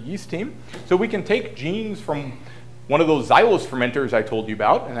GLBRC yeast team. So we can take genes from one of those xylose fermenters I told you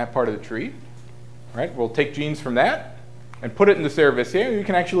about in that part of the tree. Right? We'll take genes from that and put it in the cerevisiae, and you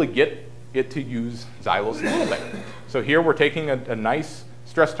can actually get it to use xylose a little bit. So here we're taking a nice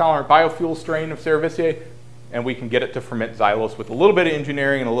stress-tolerant biofuel strain of cerevisiae, and we can get it to ferment xylose with a little bit of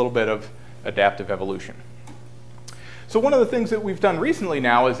engineering and a little bit of adaptive evolution. So one of the things that we've done recently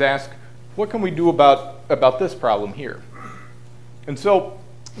now is ask, what can we do about this problem here? And so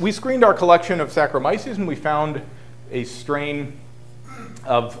we screened our collection of Saccharomyces, and we found a strain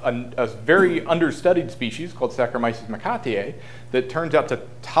of a very understudied species called Saccharomyces macatiae that turns out to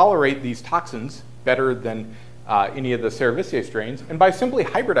tolerate these toxins better than any of the cerevisiae strains. And by simply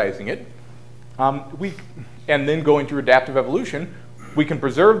hybridizing it, and then going through adaptive evolution, we can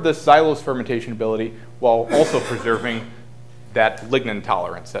preserve this xylose fermentation ability while also preserving that lignin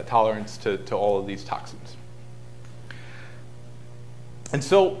tolerance, that tolerance to all of these toxins. And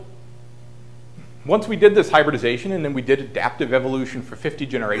so once we did this hybridization and then we did adaptive evolution for 50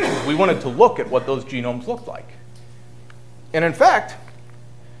 generations, we wanted to look at what those genomes looked like. And in fact,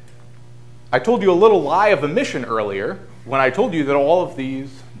 I told you a little lie of omission earlier when I told you that all of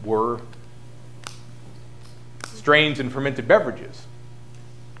these were strains in fermented beverages.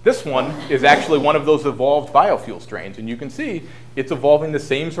 This one is actually one of those evolved biofuel strains, and you can see it's evolving the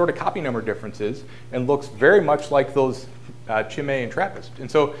same sort of copy number differences and looks very much like those Chimay and Trappist. And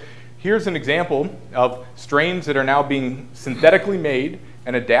so here's an example of strains that are now being synthetically made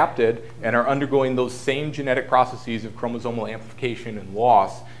and adapted and are undergoing those same genetic processes of chromosomal amplification and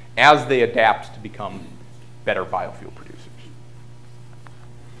loss as they adapt to become better biofuel producers.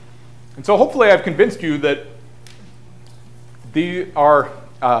 And so hopefully I've convinced you that there are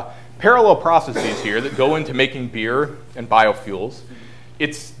parallel processes here that go into making beer and biofuels.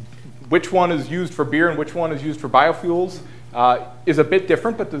 It's which one is used for beer and which one is used for biofuels is a bit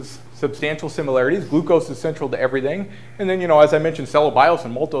different, but there's substantial similarities. Glucose is central to everything. And then, you know, as I mentioned, cellobiose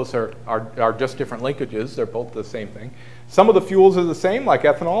and maltose are just different linkages. They're both the same thing. Some of the fuels are the same, like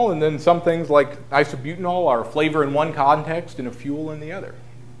ethanol, and then some things like isobutanol are a flavor in one context and a fuel in the other.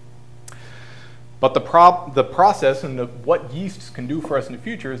 But the process and what yeasts can do for us in the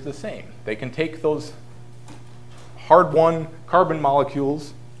future is the same. They can take those hard-won carbon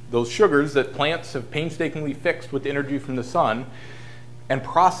molecules, those sugars that plants have painstakingly fixed with energy from the sun, and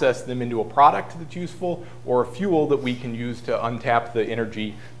process them into a product that's useful or a fuel that we can use to untap the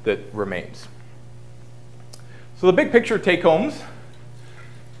energy that remains. So the big picture take-homes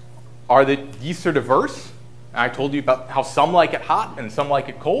are that yeasts are diverse. I told you about how some like it hot and some like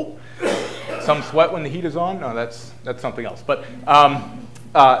it cold. Some sweat when the heat is on. No, that's something else. But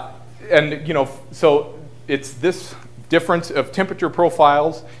and you know, so it's this difference of temperature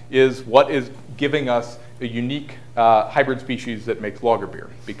profiles is what is giving us a unique hybrid species that makes lager beer,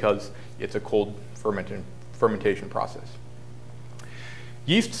 because it's a cold fermentation process.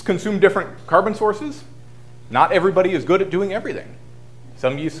 Yeasts consume different carbon sources. Not everybody is good at doing everything.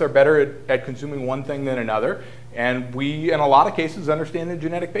 Some yeasts are better at consuming one thing than another, and we, in a lot of cases, understand the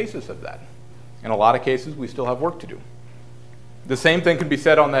genetic basis of that. In a lot of cases, we still have work to do. The same thing can be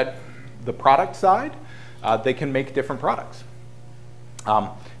said on the product side. They can make different products.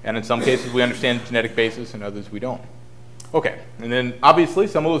 And in some cases, we understand the genetic basis, and others we don't. Okay, and then obviously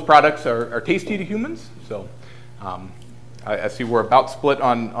some of those products are tasty to humans. So I see we're about split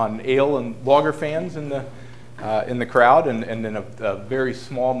on ale and lager fans in the crowd, and then a very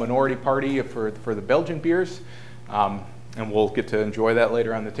small minority party for the Belgian beers. And we'll get to enjoy that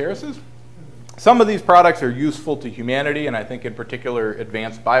later on the terraces. Some of these products are useful to humanity, and I think in particular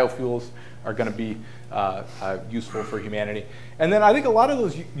advanced biofuels are going to be useful for humanity. And then I think a lot of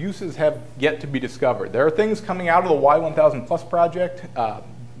those uses have yet to be discovered. There are things coming out of the Y1000 Plus project,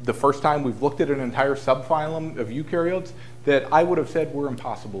 the first time we've looked at an entire subphylum of eukaryotes that I would have said were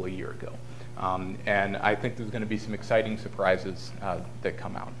impossible a year ago. And I think there's going to be some exciting surprises that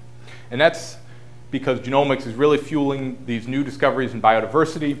come out. And that's because genomics is really fueling these new discoveries in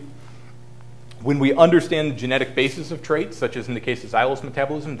biodiversity. When we understand the genetic basis of traits, such as in the case of xylose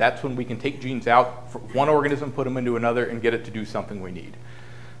metabolism, that's when we can take genes out from one organism, put them into another, and get it to do something we need.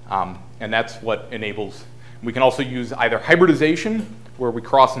 And that's what enables. We can also use either hybridization, where we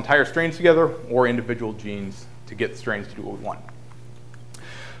cross entire strains together, or individual genes to get strains to do what we want.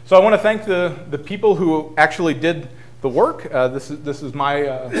 So I want to thank the people who actually did the work. This is my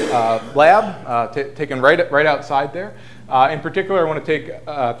lab, taken right outside there. In particular, I want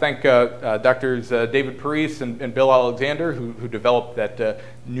to thank Drs. David Parise and Bill Alexander, who developed that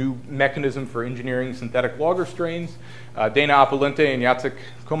new mechanism for engineering synthetic lager strains, Dana Opulente and Jacek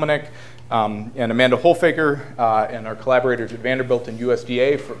Komanek, and Amanda Holfaker, and our collaborators at Vanderbilt and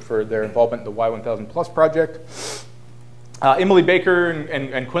USDA for their involvement in the Y1000 Plus project. Emily Baker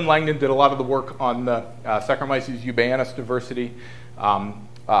and Quinn Langdon did a lot of the work on the Saccharomyces eubayanus diversity.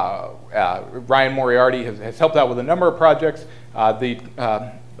 Ryan Moriarty has helped out with a number of projects.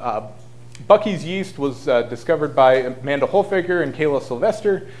 Bucky's yeast was discovered by Amanda Holfaker and Kayla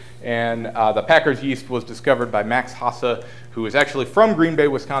Sylvester, and the Packers yeast was discovered by Max Hasse, who is actually from Green Bay,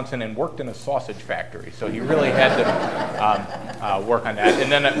 Wisconsin, and worked in a sausage factory. So he really had to work on that. And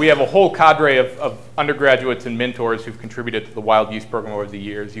then we have a whole cadre of undergraduates and mentors who've contributed to the wild yeast program over the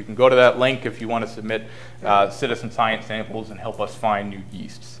years. You can go to that link if you want to submit citizen science samples and help us find new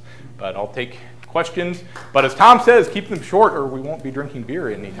yeasts. But I'll take questions. But as Tom says, keep them short or we won't be drinking beer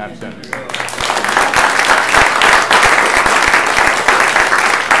anytime soon.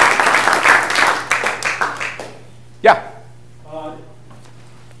 Yeah?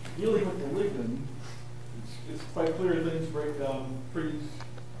 Dealing with the lignin, it's quite clear things break down pretty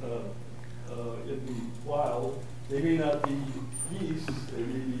in the wild. They may not be yeast, they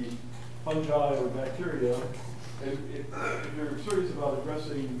may be fungi or bacteria. If you're serious about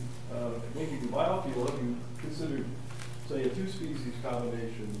addressing making the biofuel, have you considered, say, a two-species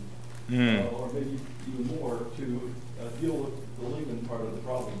combination, or maybe even more, to deal with the lignin part of the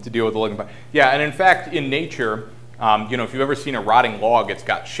problem? To deal with the lignin part. Yeah, and in fact, in nature, you know, if you've ever seen a rotting log, it's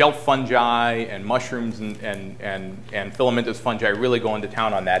got shelf fungi and mushrooms and filamentous fungi really going to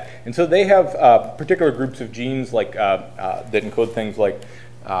town on that. And so they have particular groups of genes like that encode things like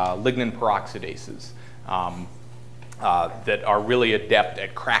lignin peroxidases that are really adept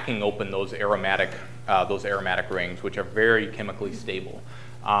at cracking open those aromatic rings, which are very chemically stable.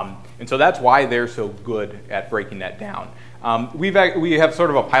 And so that's why they're so good at breaking that down. We have sort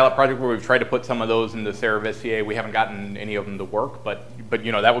of a pilot project where we've tried to put some of those into Cerevissier. We haven't gotten any of them to work, but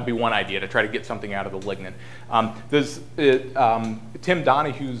you know, that would be one idea, to try to get something out of the lignin. There's Tim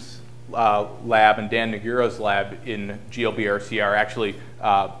Donahue's lab and Dan Nagura's lab in GLBRC are actually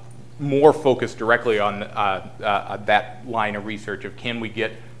more focused directly on that line of research of can we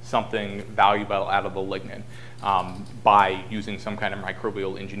get something valuable out of the lignin by using some kind of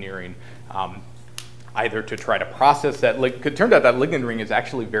microbial engineering, either to try to process that. It turned out that lignin ring is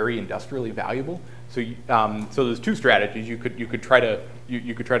actually very industrially valuable. So, so there's two strategies. You could try to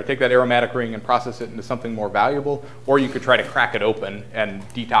take that aromatic ring and process it into something more valuable, or you could try to crack it open and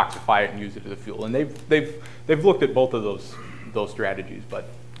detoxify it and use it as a fuel. And they've looked at both of those strategies, but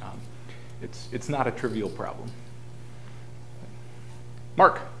it's not a trivial problem.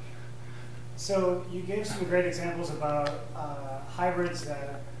 Mark. So you gave some great examples about hybrids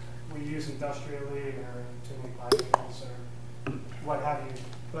that we use industrially or to make biofuels or what have you.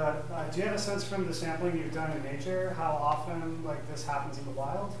 But do you have a sense from the sampling you've done in nature how often like this happens in the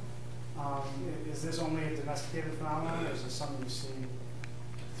wild? Is this only a domesticated phenomenon, or is this something you see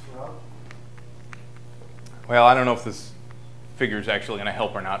throughout? Well, I don't know if this figure is actually going to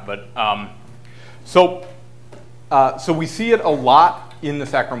help or not, but so we see it a lot in the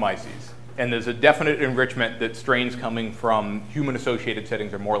Saccharomyces. And there's a definite enrichment that strains coming from human-associated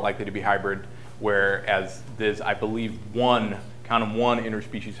settings are more likely to be hybrid, whereas there's, I believe, one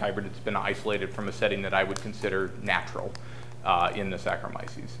interspecies hybrid that's been isolated from a setting that I would consider natural in the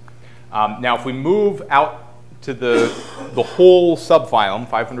Saccharomyces. Now, if we move out to the whole subphylum,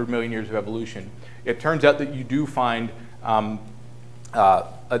 500 million years of evolution, it turns out that you do find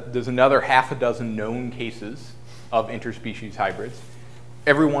there's another half a dozen known cases of interspecies hybrids.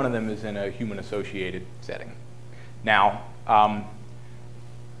 Every one of them is in a human-associated setting. Now,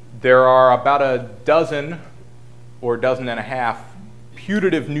 there are about a dozen or a dozen and a half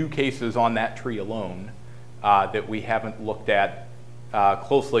putative new cases on that tree alone that we haven't looked at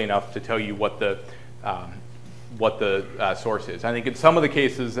closely enough to tell you what the source is. I think in some of the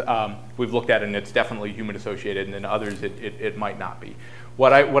cases we've looked at it and it's definitely human-associated, and in others it might not be.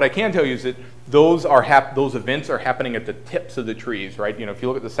 What I can tell you is that those events are happening at the tips of the trees, right? You know, if you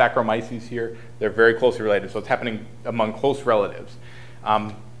look at the Saccharomyces here, they're very closely related, so it's happening among close relatives.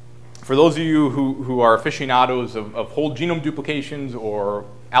 For those of you who are aficionados of whole genome duplications or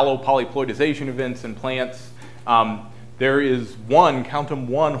allopolyploidization events in plants, there is count them,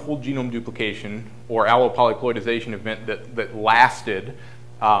 one whole genome duplication or allopolyploidization event that lasted,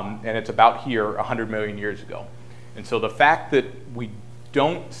 and it's about here 100 million years ago. And so the fact that we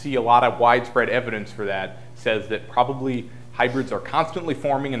don't see a lot of widespread evidence for that says that probably hybrids are constantly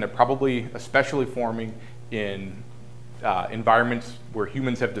forming, and they're probably especially forming in environments where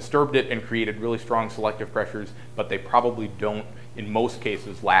humans have disturbed it and created really strong selective pressures, but they probably don't, in most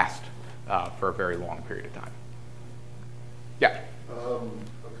cases, last for a very long period of time. Yeah?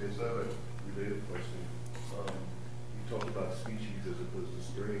 Okay, so I have a related question. You talked about species as opposed to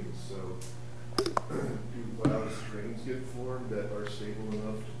strains, so do wild strains get formed that are stable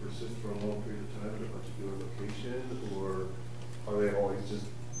enough to persist for a long period of time in a particular location, or are they always just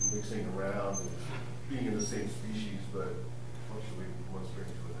mixing around and being in the same species, but functionally one strain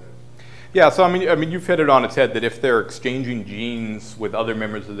to the next? Yeah, so I mean, you've hit it on its head that if they're exchanging genes with other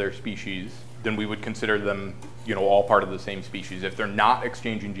members of their species, then we would consider them, you know, all part of the same species. If they're not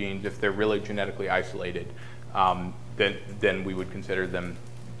exchanging genes, if they're really genetically isolated, then we would consider them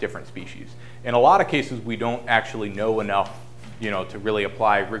different species. In a lot of cases, we don't actually know enough, you know, to really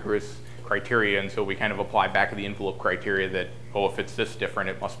apply rigorous criteria, and so we kind of apply back of the envelope criteria that, oh, if it's this different,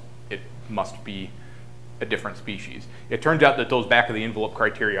 it must be a different species. It turns out that those back of the envelope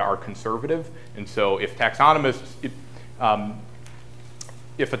criteria are conservative, and so if a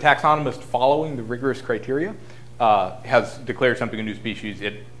taxonomist following the rigorous criteria has declared something a new species,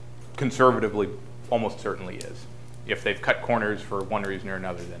 it conservatively almost certainly is. If they've cut corners for one reason or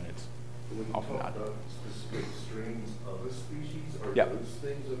another, then it's often not. When you talk about specific strains of a species, are those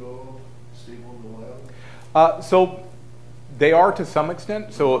things at all stable in the wild? So they are to some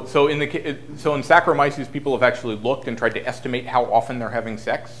extent. So in Saccharomyces, people have actually looked and tried to estimate how often they're having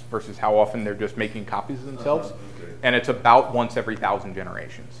sex versus how often they're just making copies of themselves, okay. And it's about once every 1,000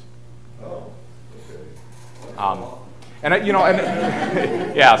 generations. Oh, okay. And you know,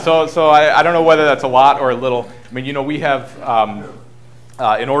 yeah. So I don't know whether that's a lot or a little. I mean, you know, we have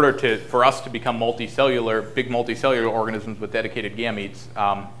in order for us to become big multicellular organisms with dedicated gametes,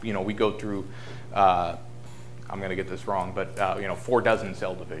 you know, we go through. I'm going to get this wrong, but you know, 4 dozen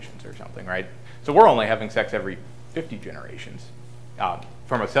cell divisions or something, right? So we're only having sex every 50 generations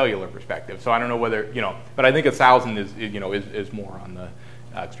from a cellular perspective. So I don't know whether, you know, but I think 1,000 is more on the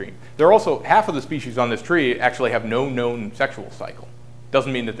extreme. There are also half of the species on this tree actually have no known sexual cycle.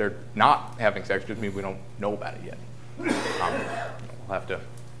 Doesn't mean that they're not having sex, just means we don't know about it yet. We'll have to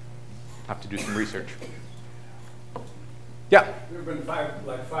do some research. Yeah? There have been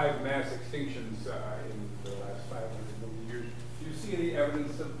five mass extinctions in the last 500 million years. Do you see any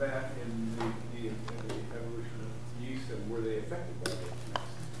evidence of that in the evolution of yeast, and were they affected by this?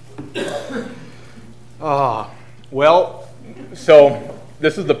 Well, so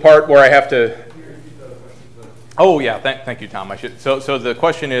this is the part where I have to. Oh yeah, thank you, Tom. I should. So the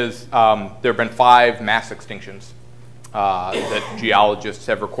question is, there have been 5 mass extinctions that geologists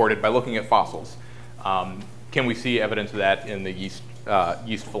have recorded by looking at fossils. Can we see evidence of that in the yeast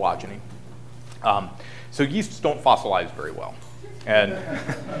phylogeny? So yeasts don't fossilize very well, and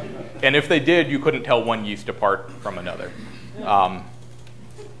if they did, you couldn't tell one yeast apart from another.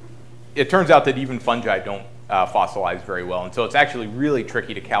 It turns out that even fungi don't fossilize very well, and so it's actually really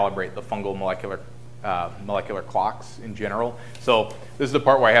tricky to calibrate the fungal molecular clocks in general. So this is the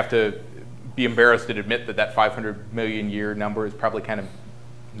part where I have to be embarrassed to admit that 500 million year number is probably kind of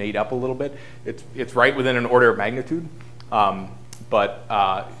made up a little bit. It's right within an order of magnitude, but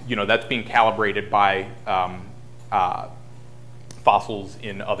you know, that's being calibrated by fossils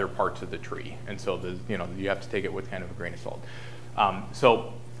in other parts of the tree, and so you know, you have to take it with kind of a grain of salt.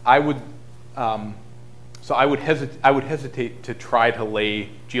 So I would hesitate to try to lay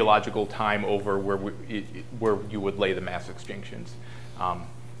geological time over where you would lay the mass extinctions,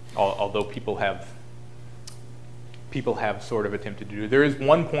 although people have people have sort of attempted to do. There is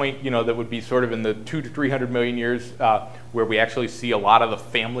one point, that would be sort of in the 200 to 300 million years where we actually see a lot of the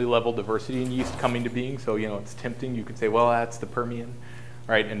family level diversity in yeast coming to being. So, it's tempting. You could say, well, that's the Permian,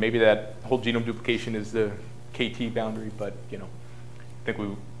 right? And maybe that whole genome duplication is the KT boundary, but, I think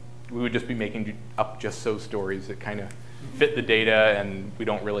we would just be making up just so stories that kind of fit the data, and we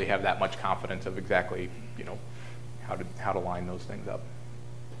don't really have that much confidence of exactly, how to line those things up.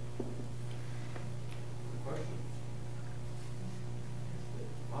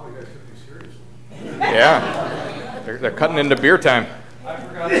 Wow, you guys took me seriously. Yeah, they're cutting into beer time. I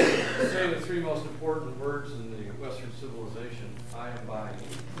forgot to say the three most important words in the Western civilization. I am buying.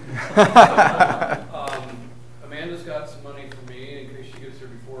 Amanda's got some money for me in case she gets here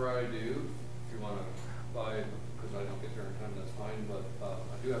before I do. If you want to buy it, because I don't get there in time, that's fine. But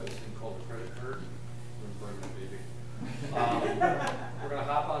I do have this thing called a credit card. Baby. We're going to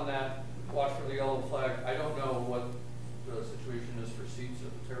hop on that. Watch for the yellow flag. I don't know what the situation is for seats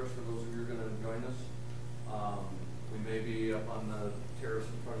at the terrace for those of you who are going to join us. We may be up on the terrace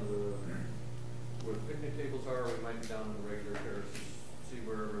in front of where the picnic tables are. We might be down on the regular terrace, see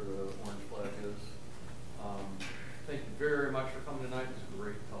wherever the orange flag is. Thank you very much for coming tonight. It was a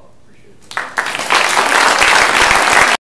great talk.